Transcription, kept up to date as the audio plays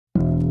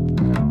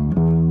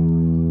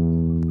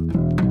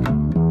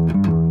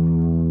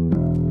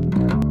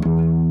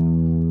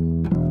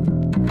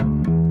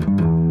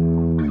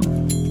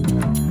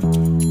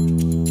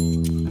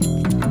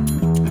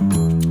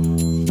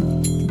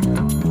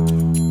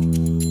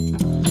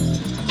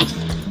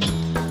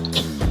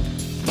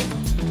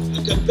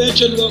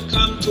convention will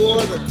come to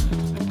order.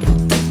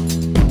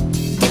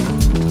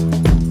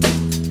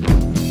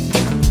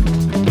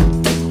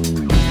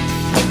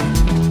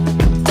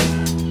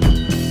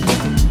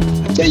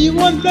 Tell you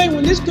one thing,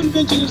 when this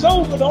convention is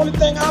over, the only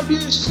thing I'll be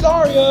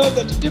sorry of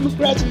that the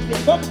Democrats and the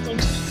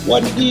Republicans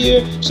wasn't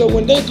here, so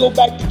when they go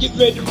back to get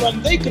ready to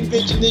run their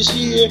convention this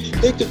year,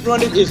 they could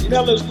run it as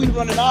well as we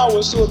running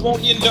ours, so it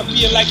won't end up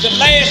being like the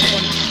last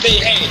one they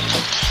had.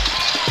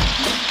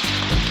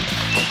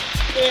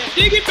 Yeah,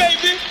 dig it,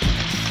 baby.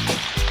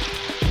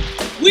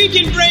 We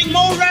can bring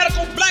more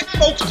radical black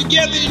folks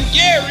together in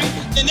Gary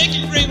than they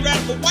can bring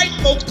radical white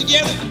folks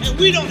together, and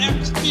we don't have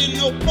to spend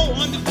no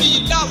 $400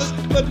 million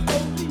for the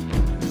whole people.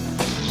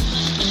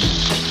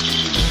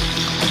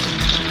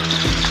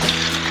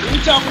 We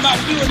talking about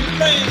doing the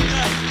thing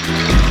now.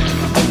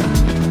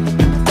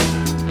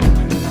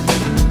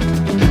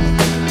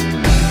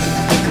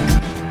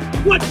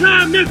 What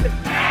time is it?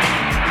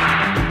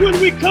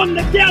 When we come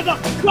together,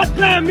 what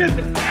time is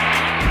it?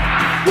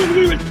 When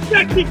we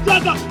respect each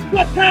other,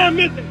 what time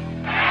is it?